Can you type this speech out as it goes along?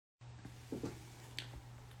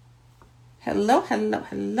Hello, hello,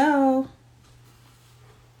 hello.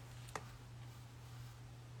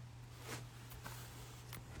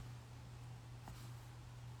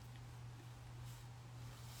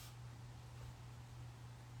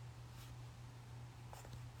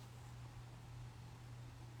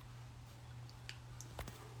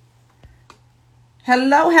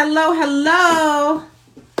 Hello, hello, hello.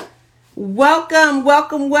 Welcome,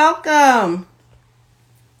 welcome, welcome.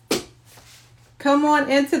 Come on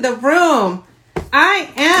into the room. I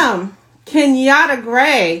am Kenyatta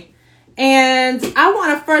Gray, and I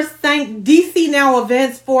want to first thank DC Now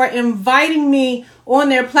Events for inviting me on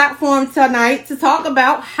their platform tonight to talk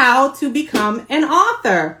about how to become an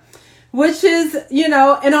author, which is,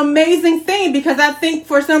 an amazing thing because I think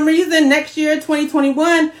for some reason next year,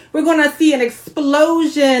 2021, we're going to see an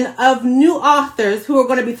explosion of new authors who are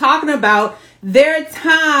going to be talking about their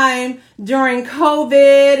time during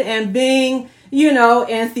COVID and being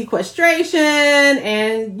and sequestration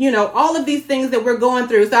and, all of these things that we're going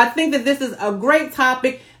through. So I think that this is a great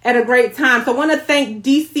topic at a great time. So I want to thank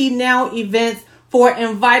DC Now Events for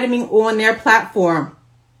inviting me on their platform.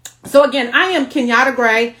 So again, I am Kenyatta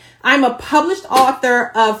Gray. I'm a published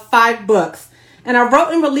author of 5 books. And I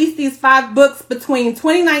wrote and released these 5 books between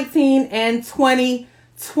 2019 and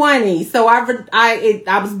 2020. So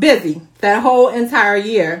I was busy that whole entire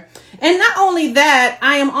year. And not only that,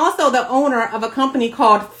 I am also the owner of a company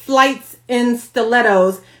called Flights in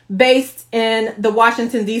Stilettos based in the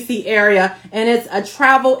Washington, D.C. area. And it's a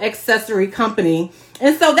travel accessory company.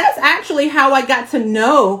 And so that's actually how I got to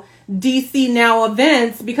know DC Now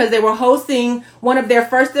Events, because they were hosting one of their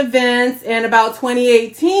first events in about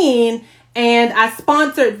 2018. And I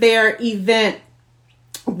sponsored their event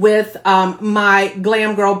with my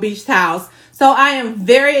Glam Girl Beach Towels. So I am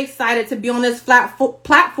very excited to be on this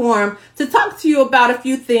platform to talk to you about a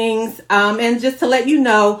few things and just to let you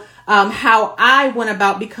know how I went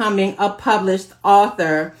about becoming a published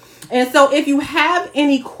author. And so if you have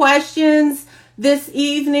any questions this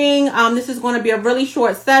evening, this is going to be a really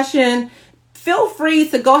short session. Feel free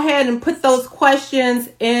to go ahead and put those questions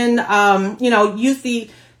in, use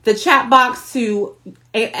the chat box to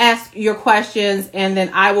ask your questions, and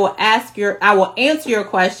then I will answer your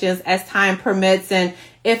questions as time permits. And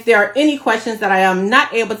if there are any questions that I am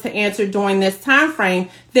not able to answer during this time frame,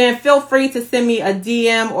 then feel free to send me a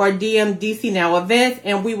DM or DM DC Now Events,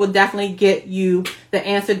 and we will definitely get you the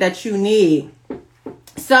answer that you need.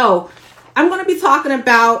 So I'm going to be talking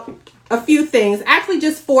about a few things, actually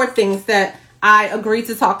just 4 things that I agreed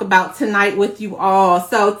to talk about tonight with you all.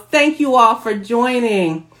 So thank you all for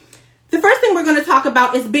joining. The first thing we're going to talk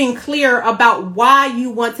about is being clear about why you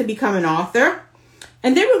want to become an author.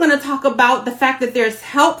 And then we're going to talk about the fact that there's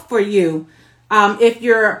help for you if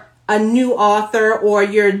you're a new author or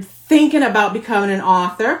you're thinking about becoming an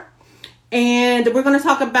author. And we're going to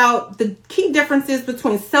talk about the key differences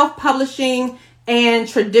between self-publishing and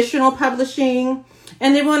traditional publishing.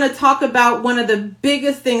 And then we're going to talk about one of the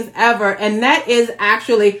biggest things ever, and that is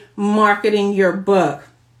actually marketing your book.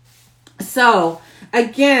 So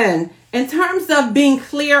again, in terms of being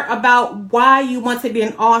clear about why you want to be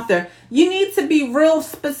an author, you need to be real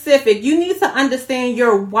specific. You need to understand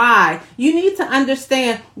your why. You need to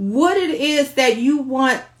understand what it is that you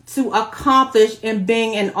want to accomplish in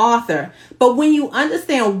being an author. But when you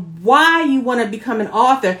understand why you want to become an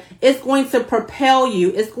author, it's going to propel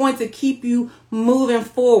you. It's going to keep you moving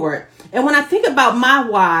forward. And when I think about my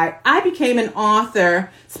why, I became an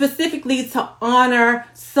author specifically to honor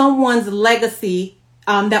someone's legacy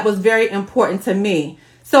that was very important to me.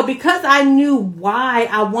 So because I knew why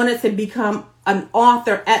I wanted to become an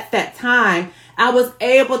author at that time, I was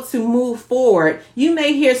able to move forward. You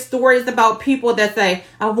may hear stories about people that say,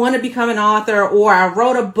 I want to become an author, or I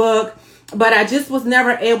wrote a book, but I just was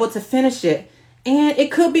never able to finish it. And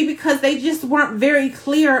it could be because they just weren't very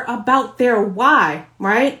clear about their why,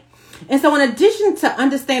 right? And so in addition to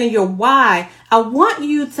understanding your why, I want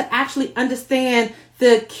you to actually understand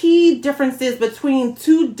the key differences between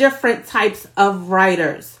 2 different types of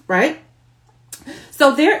writers, right?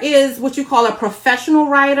 So there is what you call a professional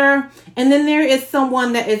writer, and then there is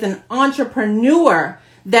someone that is an entrepreneur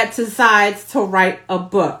that decides to write a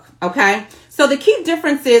book, okay? So the key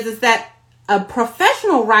difference is that a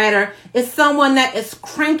professional writer is someone that is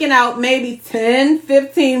cranking out maybe 10,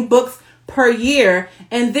 15 books per year,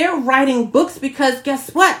 and they're writing books because guess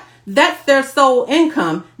what? That's their sole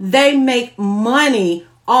income. They make money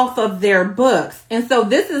off of their books. And so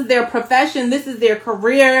this is their profession. This is their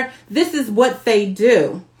career. This is what they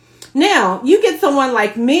do. Now, you get someone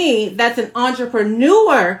like me that's an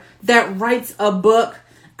entrepreneur that writes a book.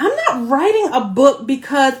 I'm not writing a book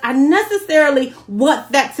because I necessarily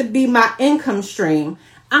want that to be my income stream.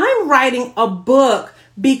 I'm writing a book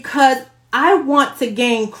because I want to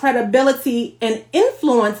gain credibility and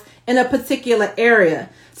influence in a particular area.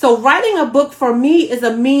 So writing a book for me is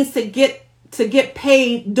a means to get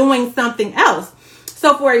paid doing something else.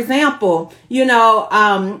 So for example,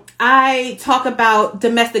 I talk about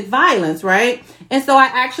domestic violence, right? And so I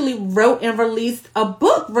actually wrote and released a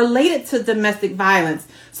book related to domestic violence.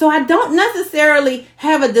 So I don't necessarily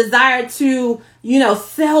have a desire to,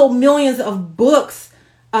 sell millions of books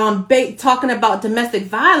talking about domestic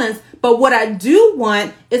violence. But what I do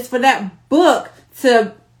want is for that book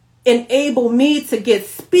to enable me to get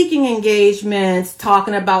speaking engagements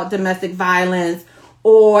talking about domestic violence,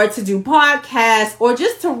 or to do podcasts, or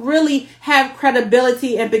just to really have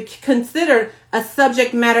credibility and be considered a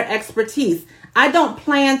subject matter expertise. I don't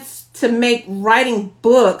plan to make writing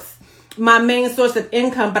books my main source of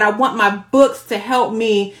income, but I want my books to help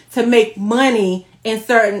me to make money in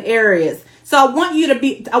certain areas. So I want you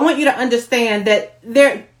to understand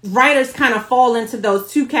that writers kind of fall into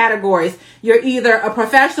those two categories. You're either a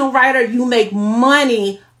professional writer, you make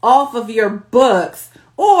money off of your books,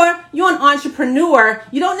 or you're an entrepreneur.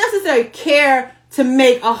 You don't necessarily care to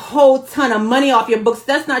make a whole ton of money off your books.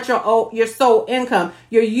 That's not your sole income.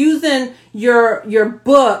 You're using your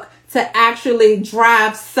book to actually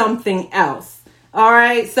drive something else. All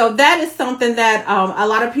right. So that is something that a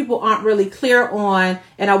lot of people aren't really clear on.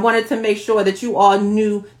 And I wanted to make sure that you all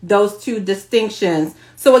knew those two distinctions.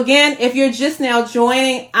 So again, if you're just now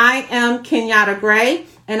joining, I am Kenyatta Gray,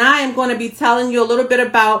 and I am going to be telling you a little bit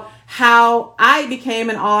about how I became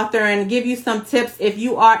an author and give you some tips if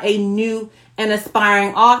you are a new and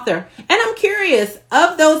aspiring author. And I'm curious,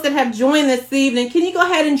 of those that have joined this evening, can you go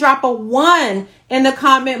ahead and drop a 1 in the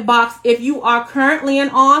comment box if you are currently an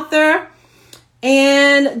author?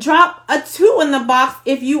 And drop a 2 in the box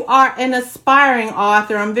if you are an aspiring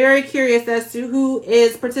author. I'm very curious as to who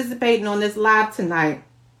is participating on this live tonight.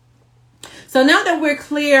 So now that we're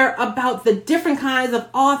clear about the different kinds of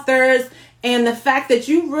authors and the fact that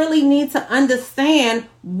you really need to understand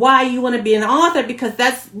why you want to be an author, because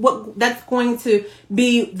that's going to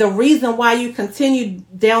be the reason why you continue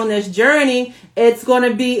down this journey. It's going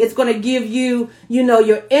to give you,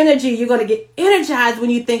 your energy. You're going to get energized when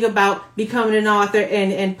you think about becoming an author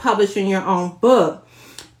and publishing your own book.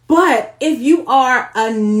 But if you are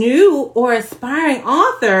a new or aspiring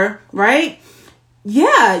author, right?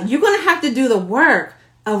 Yeah, you're going to have to do the work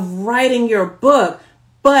of writing your book.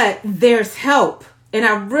 But there's help. And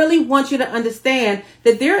I really want you to understand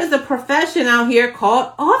that there is a profession out here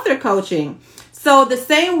called author coaching. So the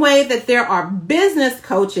same way that there are business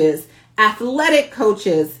coaches, athletic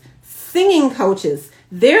coaches, singing coaches,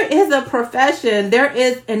 there is a profession, there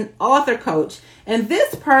is an author coach. And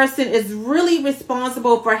this person is really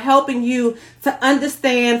responsible for helping you to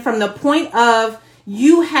understand from the point of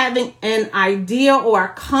you having an idea or a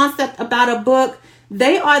concept about a book.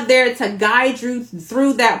 They are there to guide you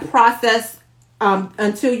through that process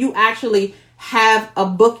until you actually have a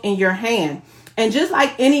book in your hand. And just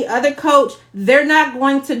like any other coach, they're not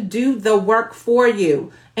going to do the work for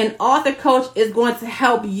you. An author coach is going to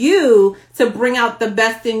help you to bring out the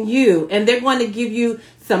best in you. And they're going to give you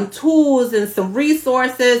some tools and some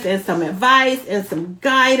resources and some advice and some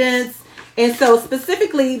guidance. And so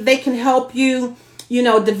specifically, they can help you,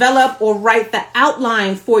 develop or write the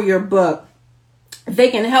outline for your book.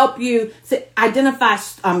 They can help you to identify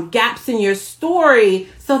gaps in your story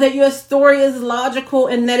so that your story is logical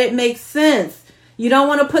and that it makes sense. You don't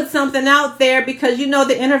want to put something out there because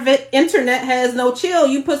the internet has no chill.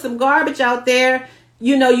 You put some garbage out there,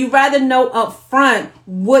 you rather know up front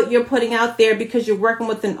what you're putting out there because you're working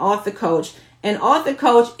with an author coach. An author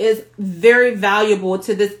coach is very valuable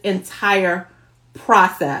to this entire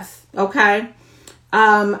process. Okay.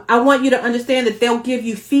 I want you to understand that they'll give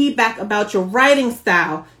you feedback about your writing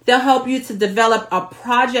style. They'll help you to develop a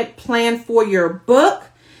project plan for your book,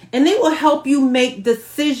 and they will help you make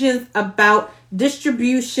decisions about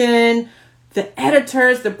distribution, the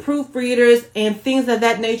editors, the proofreaders, and things of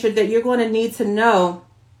that nature that you're going to need to know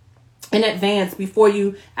in advance before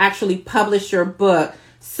you actually publish your book.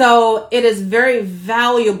 So it is very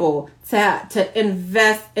valuable to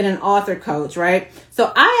invest in an author coach, right?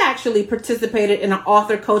 So I actually participated in an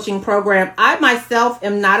author coaching program. I myself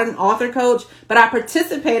am not an author coach, but I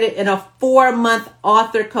participated in a 4-month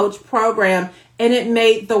author coach program, and it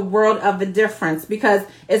made the world of a difference because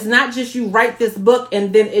it's not just you write this book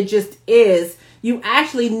and then it just is. you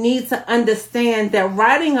actually need to understand that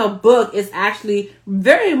writing a book is actually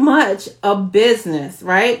very much a business,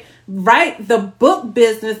 right? Right? The book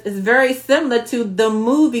business is very similar to the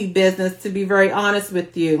movie business, to be very honest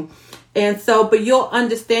with you. And so, but you'll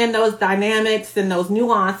understand those dynamics and those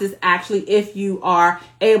nuances actually if you are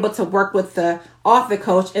able to work with the author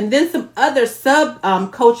coach. And then some other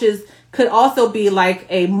coaches could also be like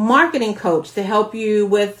a marketing coach to help you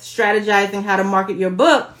with strategizing how to market your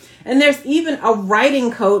book. And there's even a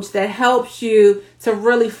writing coach that helps you to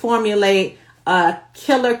really formulate a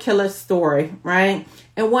killer story, right?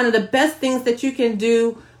 And one of the best things that you can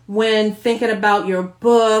do when thinking about your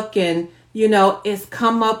book and, is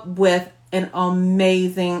come up with an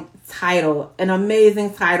amazing title. An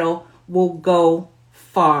amazing title will go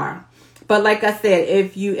far. But like I said,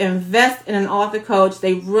 if you invest in an author coach,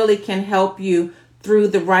 they really can help you through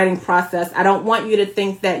the writing process. I don't want you to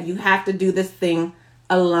think that you have to do this thing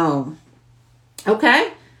alone.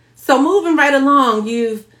 Okay? So moving right along,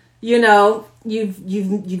 you know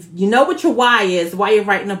what your why is, why you're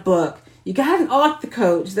writing a book. You got an author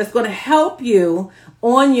coach that's going to help you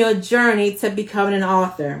on your journey to becoming an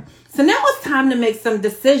author. So now it's time to make some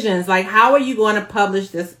decisions, like how are you going to publish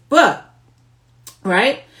this book,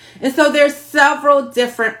 right? And so there's several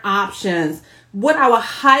different options. What I would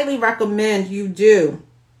highly recommend you do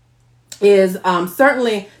is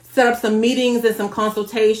certainly set up some meetings and some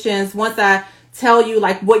consultations once I tell you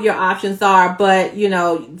like what your options are. But,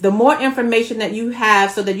 the more information that you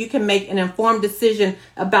have so that you can make an informed decision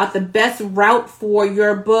about the best route for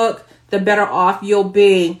your book, the better off you'll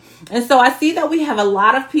be. And so I see that we have a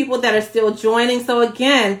lot of people that are still joining. So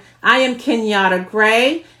again, I am Kenyatta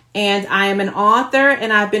Gray, and I am an author,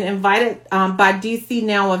 and I've been invited by DC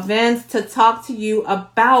Now Events to talk to you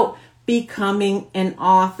about becoming an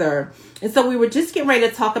author. And so we were just getting ready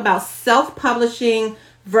to talk about self-publishing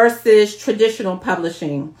versus traditional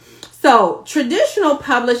publishing. So traditional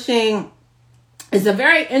publishing is a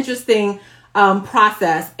very interesting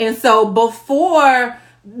process. And so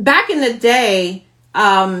back in the day,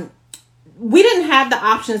 we didn't have the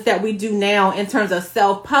options that we do now in terms of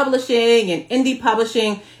self-publishing and indie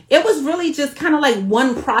publishing. It was really just kind of like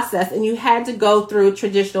one process, and you had to go through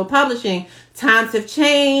traditional publishing. Times have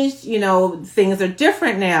changed, things are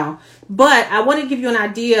different now. But I want to give you an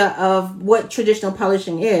idea of what traditional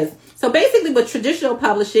publishing is. So basically with traditional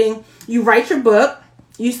publishing, you write your book,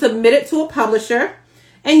 you submit it to a publisher,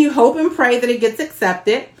 and you hope and pray that it gets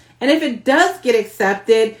accepted. And if it does get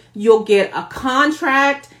accepted, you'll get a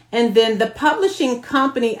contract, and then the publishing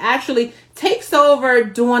company actually takes over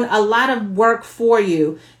doing a lot of work for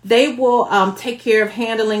you. They will take care of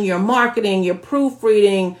handling your marketing, your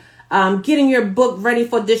proofreading, getting your book ready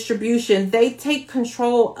for distribution. They take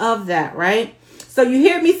control of that, right? So you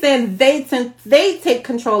hear me saying they take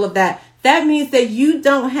control of that. That means that you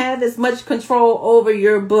don't have as much control over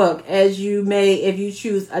your book as you may if you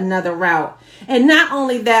choose another route. And not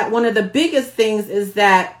only that, one of the biggest things is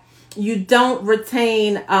that you don't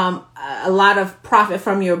retain a lot of profit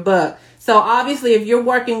from your book. So obviously, if you're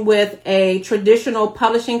working with a traditional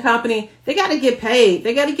publishing company, they got to get paid.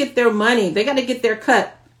 They got to get their money. They got to get their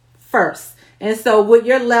cut first. And so what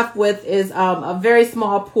you're left with is a very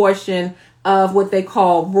small portion of what they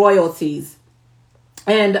call royalties.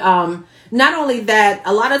 And not only that,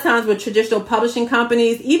 a lot of times with traditional publishing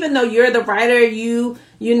companies, even though you're the writer, you're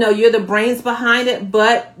the brains behind it,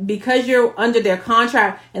 but because you're under their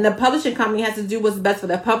contract and the publishing company has to do what's best for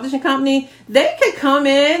their publishing company, they could come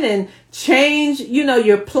in and change,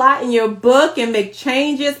 your plot in your book and make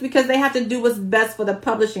changes because they have to do what's best for the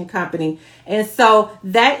publishing company. And so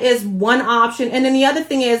that is one option. And then the other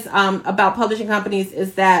thing is about publishing companies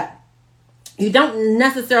is that you don't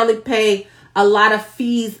necessarily pay a lot of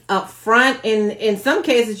fees up front. In some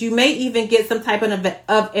cases, you may even get some type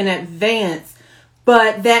of an advance.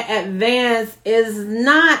 But that advance is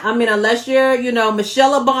not, unless you're,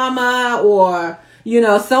 Michelle Obama or,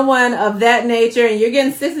 someone of that nature and you're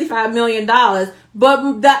getting $65 million.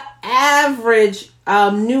 But the average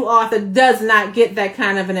new author does not get that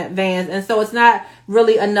kind of an advance. And so it's not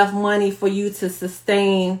really enough money for you to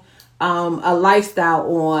sustain a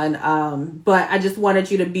lifestyle on. But I just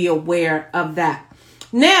wanted you to be aware of that.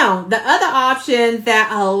 Now, the other option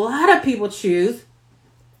that a lot of people choose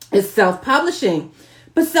is self-publishing.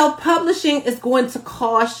 But self-publishing is going to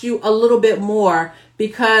cost you a little bit more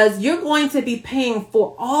because you're going to be paying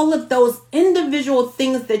for all of those individual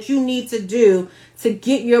things that you need to do to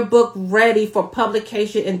get your book ready for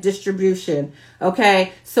publication and distribution.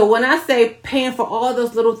 Okay, so when I say paying for all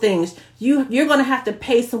those little things, you're going to have to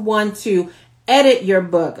pay someone to edit your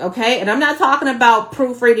book, okay? And I'm not talking about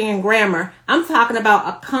proofreading and grammar. I'm talking about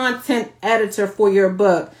a content editor for your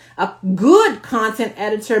book. A good content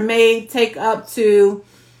editor may take up to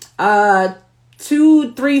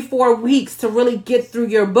 2, 3, 4 weeks to really get through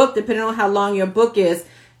your book, depending on how long your book is.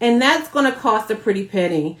 And that's going to cost a pretty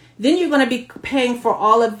penny. Then you're going to be paying for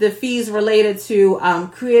all of the fees related to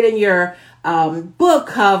creating your book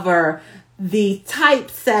cover, the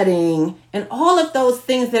typesetting, and all of those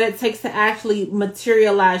things that it takes to actually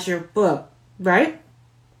materialize your book, right?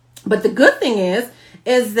 But the good thing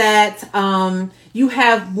is that you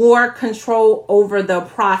have more control over the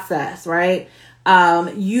process, right?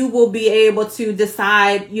 You will be able to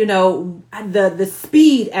decide, the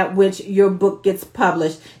speed at which your book gets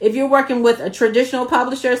published. If you're working with a traditional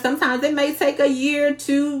publisher, sometimes it may take a year,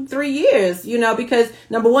 2, 3 years, because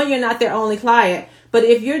number one, you're not their only client. But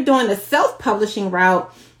if you're doing the self-publishing route,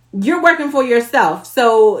 you're working for yourself.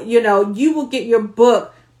 So, you will get your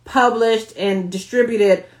book published and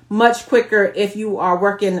distributed much quicker if you are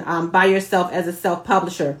working by yourself as a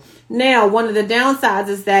self-publisher. Now, one of the downsides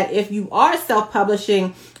is that if you are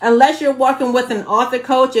self-publishing, unless you're working with an author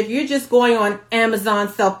coach, if you're just going on Amazon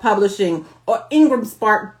self-publishing or Ingram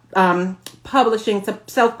Spark publishing to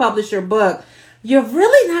self-publish your book, you're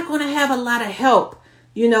really not going to have a lot of help,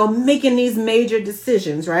 making these major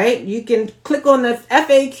decisions, right? You can click on the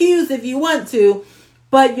FAQs if you want to,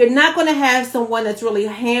 but you're not going to have someone that's really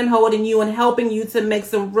hand-holding you and helping you to make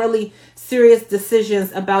some really serious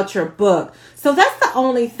decisions about your book. So that's the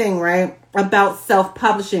only thing, right, about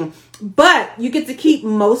self-publishing. But you get to keep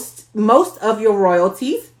most of your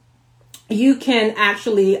royalties. You can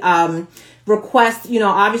actually request,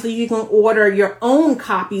 obviously you can order your own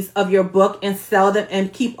copies of your book and sell them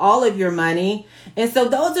and keep all of your money. And so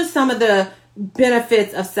those are some of the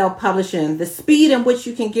benefits of self-publishing. The speed in which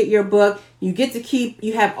you can get your book, you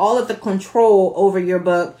have all of the control over your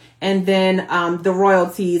book, and then the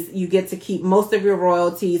royalties, you get to keep most of your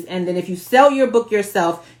royalties, and then if you sell your book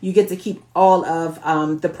yourself, you get to keep all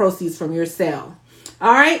of the proceeds from your sale.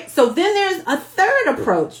 All right, so then there's a third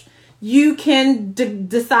approach. You can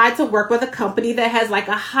decide to work with a company that has like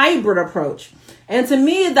a hybrid approach. And to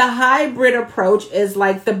me, the hybrid approach is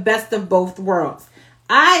like the best of both worlds.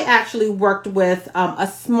 I actually worked with a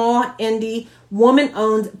small indie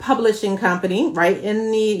woman-owned publishing company, right?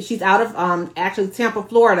 She's out of actually Tampa,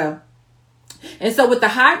 Florida. And so with the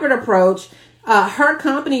hybrid approach, her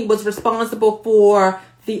company was responsible for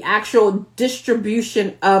the actual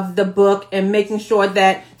distribution of the book and making sure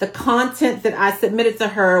that the content that I submitted to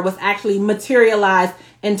her was actually materialized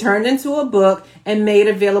and turned into a book and made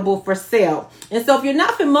available for sale. And so if you're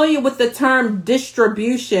not familiar with the term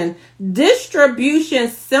distribution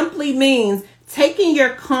simply means taking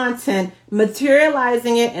your content,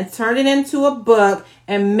 materializing it, and turning it into a book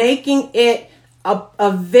and making it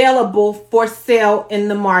available for sale in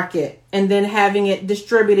the market, and then having it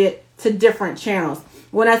distributed to different channels.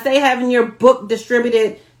 When I say having your book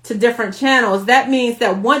distributed to different channels, that means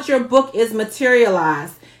that once your book is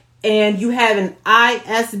materialized and you have an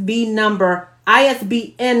ISBN number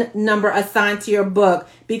assigned to your book,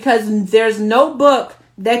 because there's no book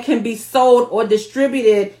that can be sold or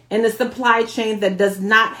distributed in the supply chain that does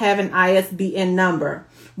not have an ISBN number.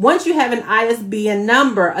 Once you have an ISBN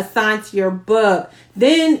number assigned to your book,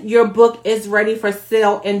 then your book is ready for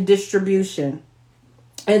sale and distribution.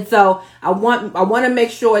 And so I want to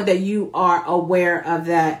make sure that you are aware of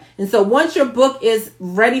that. And so once your book is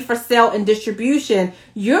ready for sale and distribution,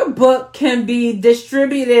 your book can be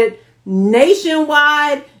distributed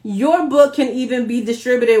nationwide. Your book can even be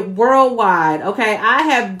distributed worldwide. Okay, I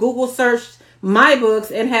have Google searched my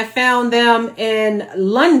books and have found them in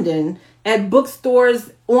London at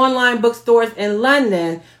bookstores, online bookstores in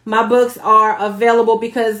London. My books are available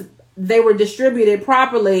because they were distributed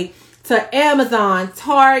properly to Amazon,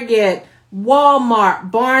 Target, Walmart,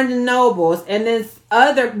 Barnes and Nobles, and then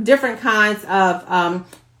other different kinds of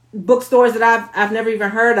bookstores that I've never even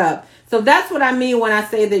heard of. So that's what I mean when I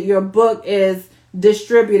say that your book is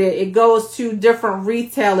distributed. It goes to different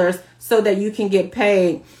retailers so that you can get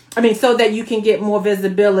paid. So that you can get more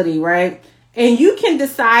visibility, right? And you can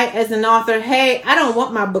decide as an author, hey, I don't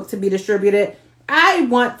want my book to be distributed. I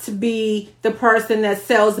want to be the person that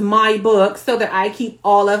sells my book so that I keep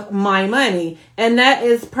all of my money. And that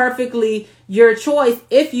is perfectly your choice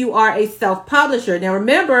if you are a self-publisher. Now,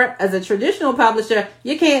 remember, as a traditional publisher,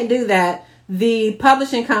 you can't do that. The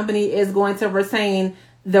publishing company is going to retain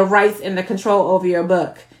the rights and the control over your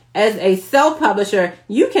book. As a self-publisher,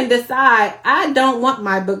 you can decide, I don't want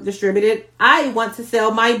my book distributed. I want to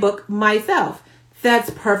sell my book myself. That's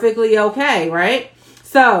perfectly okay, right?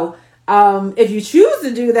 So, If you choose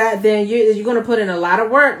to do that, then you're going to put in a lot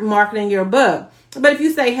of work marketing your book. But if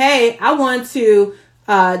you say, hey, I want to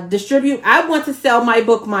distribute, I want to sell my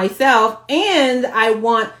book myself, and I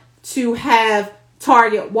want to have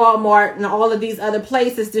Target, Walmart, and all of these other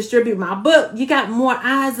places distribute my book, you got more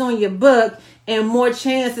eyes on your book and more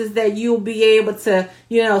chances that you'll be able to,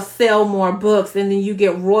 sell more books, and then you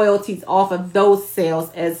get royalties off of those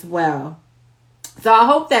sales as well. So I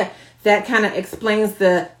hope that kind of explains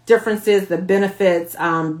the differences, the benefits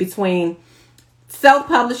between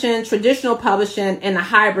self-publishing, traditional publishing, and a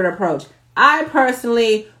hybrid approach. I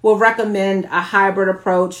personally will recommend a hybrid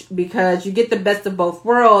approach because you get the best of both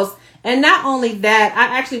worlds. And not only that,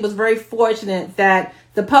 I actually was very fortunate that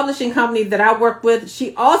the publishing company that I work with,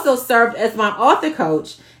 she also served as my author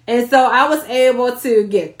coach. And so I was able to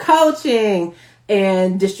get coaching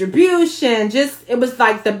and distribution. It was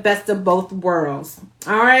like the best of both worlds.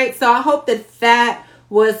 All right. So I hope that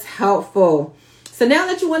was helpful. So now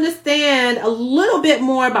that you understand a little bit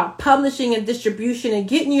more about publishing and distribution and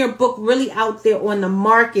getting your book really out there on the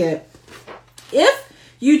market, if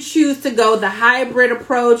you choose to go the hybrid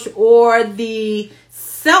approach or the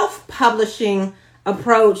self-publishing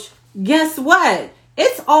approach, guess what?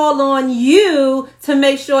 It's all on you to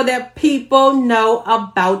make sure that people know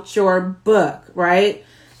about your book, right?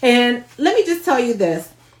 And let me just tell you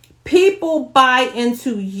this. People buy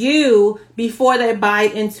into you before they buy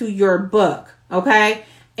into your book. Okay.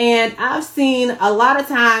 And I've seen a lot of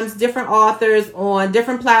times different authors on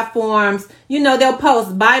different platforms, they'll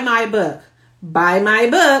post, buy my book, buy my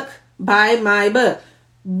book, buy my book.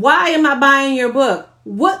 Why am I buying your book?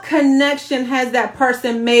 What connection has that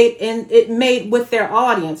person made with their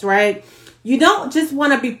audience, right? You don't just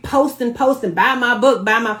want to be posting, buy my book,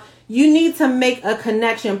 you need to make a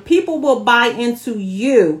connection. People will buy into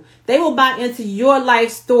you. They will buy into your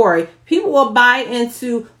life story. People will buy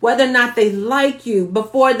into whether or not they like you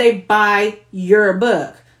before they buy your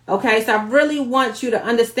book. Okay, so I really want you to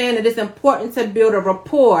understand that it's important to build a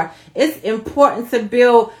rapport. It's important to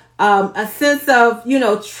build a sense of,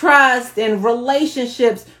 trust and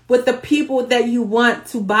relationships with the people that you want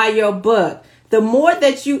to buy your book. The more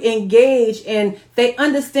that you engage and they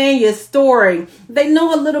understand your story, they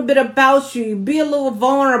know a little bit about you, be a little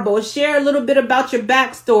vulnerable, share a little bit about your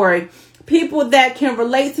backstory. People that can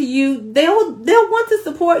relate to you, they'll want to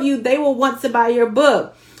support you. They will want to buy your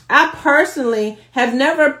book. I personally have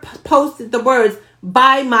never posted the words,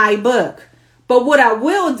 buy my book. But what I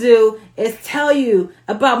will do is tell you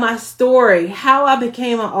about my story, how I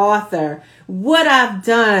became an author, what I've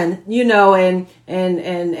done,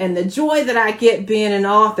 and the joy that I get being an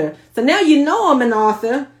author. So now I'm an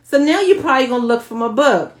author. So now you're probably going to look for my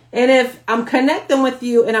book. And if I'm connecting with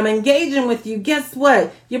you and I'm engaging with you, guess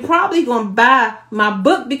what? You're probably going to buy my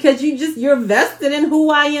book because you're vested in who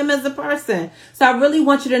I am as a person. So I really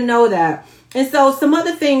want you to know that. And so some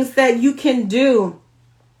other things that you can do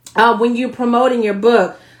when you're promoting your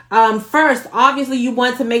book. First, obviously, you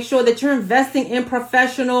want to make sure that you're investing in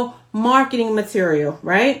professional marketing material,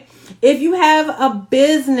 right? If you have a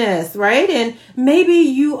business, right, and maybe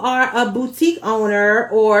you are a boutique owner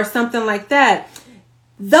or something like that,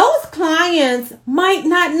 those clients might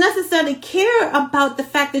not necessarily care about the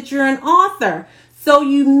fact that you're an author. So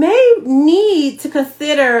you may need to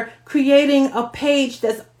consider creating a page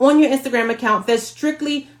that's on your Instagram account that's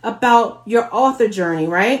strictly about your author journey,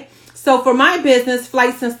 right? So for my business,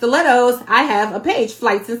 Flights and Stilettos, I have a page,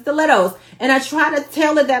 Flights and Stilettos. And I try to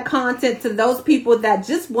tailor that content to those people that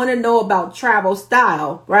just want to know about travel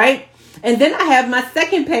style, right? And then I have my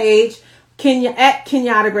second page, at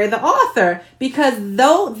Kenyatta Gray, the author, because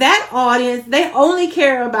though that audience, they only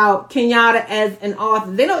care about Kenyatta as an author.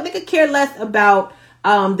 They could care less about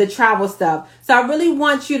the travel stuff. So I really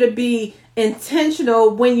want you to be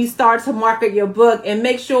intentional when you start to market your book and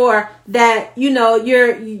make sure that you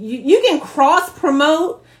can cross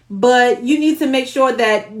promote, but you need to make sure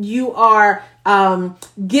that you are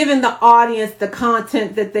giving the audience the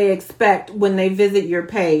content that they expect when they visit your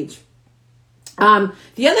page.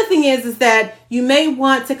 The other thing is that you may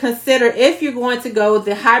want to consider, if you're going to go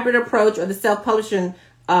the hybrid approach or the self-publishing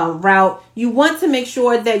route, you want to make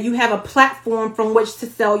sure that you have a platform from which to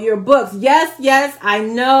sell your books. Yes, I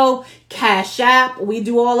know Cash App. We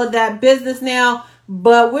do all of that business now,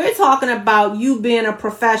 but we're talking about you being a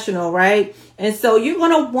professional, right? And so you're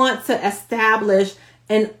going to want to establish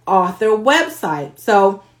an author website.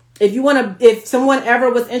 So if someone ever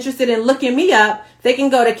was interested in looking me up, they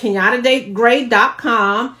can go to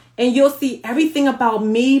KenyattaGray.com and you'll see everything about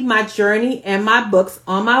me, my journey, and my books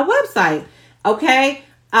on my website. Okay.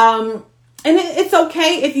 and it's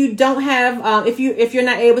okay if you don't have, if you're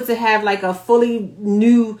not able to have like a fully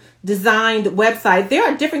new designed website. There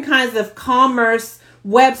are different kinds of commerce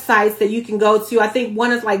websites that you can go to. I think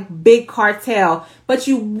one is like Big Cartel, but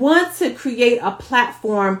you want to create a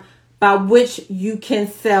platform by which you can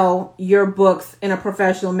sell your books in a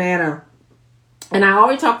professional manner. And I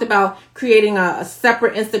already talked about creating a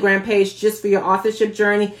separate Instagram page just for your authorship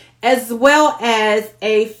journey, as well as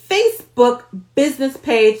a Facebook business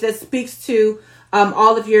page that speaks to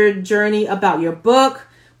all of your journey about your book.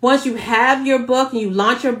 Once you have your book and you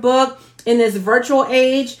launch your book in this virtual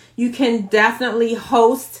age, you can definitely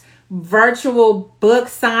host virtual book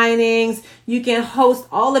signings. You can host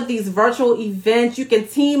all of these virtual events. You can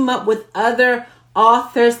team up with other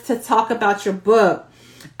authors to talk about your book.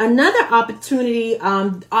 Another opportunity,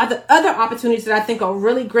 other opportunities that I think are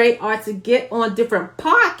really great are to get on different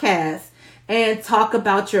podcasts and talk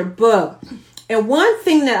about your book. And one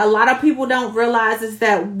thing that a lot of people don't realize is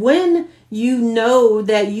that when you know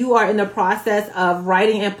that you are in the process of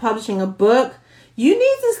writing and publishing a book, you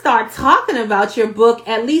need to start talking about your book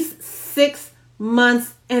at least 6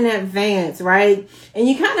 months in advance, right? And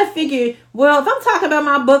you kind of figure, well, if I'm talking about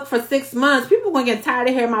my book for 6 months, people are going to get tired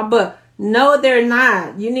of hearing my book. No, they're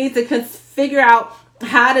not. You need to figure out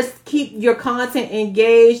how to keep your content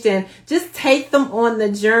engaged and just take them on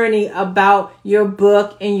the journey about your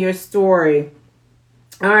book and your story.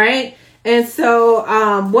 All right. And so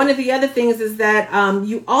one of the other things is that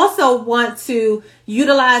you also want to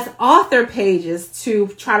utilize author pages to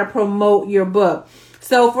try to promote your book.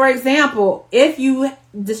 So, for example, if you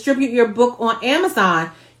distribute your book on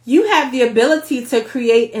Amazon, you have the ability to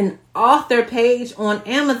create an author page on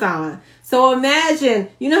Amazon. So imagine,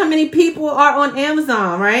 you know how many people are on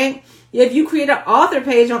Amazon, right? If you create an author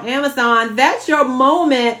page on Amazon, that's your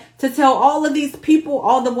moment to tell all of these people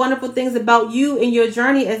all the wonderful things about you and your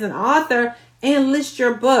journey as an author and list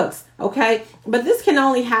your books, okay? But this can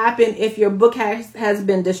only happen if your book has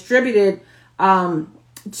been distributed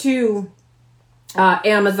to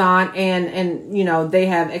Amazon and you know they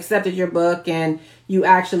have accepted your book and you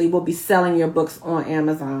actually will be selling your books on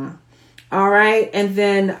Amazon. All right. And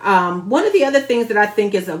then one of the other things that I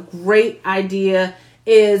think is a great idea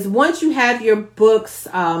is once you have your books,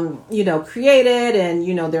 created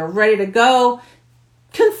and, they're ready to go,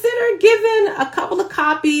 consider giving a couple of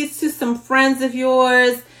copies to some friends of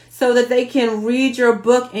yours so that they can read your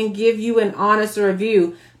book and give you an honest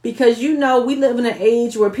review. Because, we live in an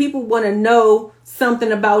age where people want to know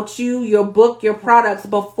something about you, your book, your products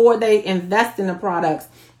before they invest in the products.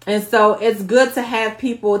 And so it's good to have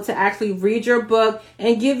people to actually read your book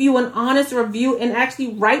and give you an honest review and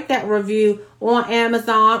actually write that review on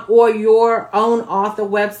Amazon or your own author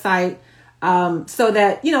website so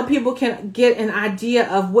that, people can get an idea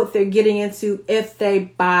of what they're getting into if they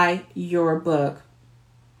buy your book.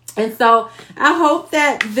 And so I hope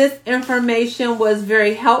that this information was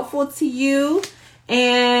very helpful to you.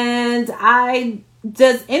 And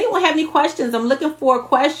does anyone have any questions? I'm looking for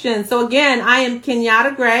questions. So again, I am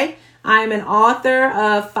Kenyatta Gray. I am an author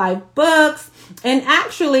of 5 books. And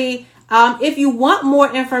actually, if you want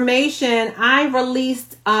more information, I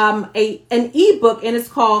released an ebook and it's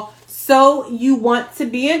called So You Want to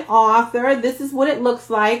Be an Author. This is what it looks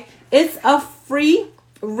like. It's a free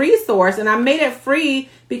resource and I made it free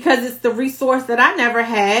because it's the resource that I never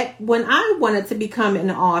had when I wanted to become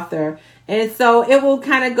an author. And so it will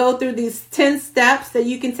kind of go through these 10 steps that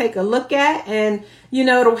you can take a look at and,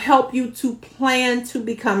 it'll help you to plan to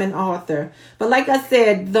become an author. But like I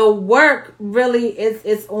said, the work really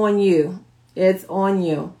is on you. It's on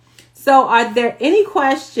you. So are there any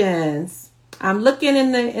questions? I'm looking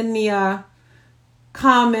in the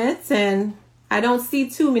comments and I don't see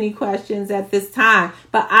too many questions at this time,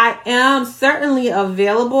 but I am certainly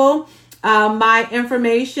available. My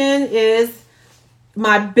information is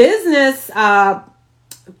my business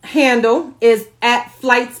handle is at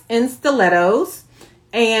Flights and Stilettos,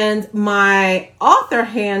 and my author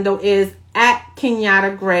handle is at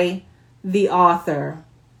Kenyatta Gray, the author.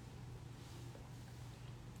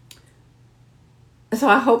 So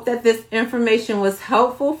I hope that this information was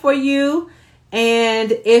helpful for you.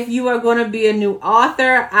 And if you are going to be a new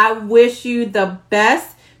author, I wish you the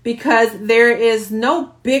best because there is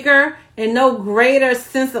no bigger and no greater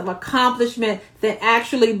sense of accomplishment than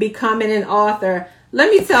actually becoming an author. Let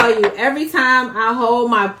me tell you, every time I hold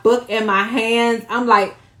my book in my hands, I'm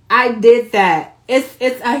like, I did that.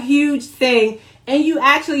 It's a huge thing. And you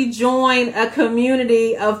actually join a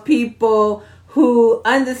community of people who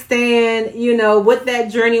understand, what that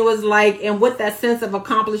journey was like and what that sense of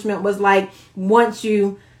accomplishment was like once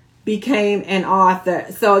you became an author.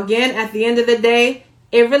 So again, at the end of the day,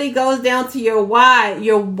 It really goes down to your why.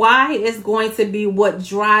 Your why is going to be what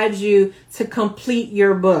drives you to complete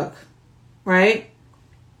your book, right?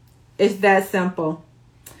 It's that simple.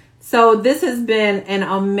 So this has been an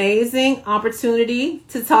amazing opportunity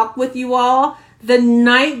to talk with you all the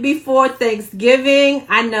night before Thanksgiving.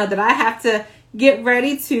 I know that I have to get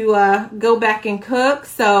ready to go back and cook.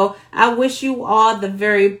 So I wish you all the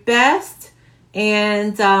very best.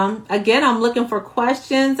 And again, I'm looking for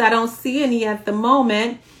questions. I don't see any at the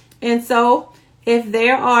moment. And so if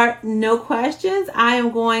there are no questions, I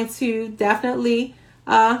am going to definitely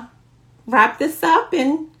wrap this up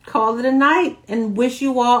and call it a night and wish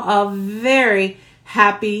you all a very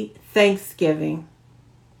happy Thanksgiving.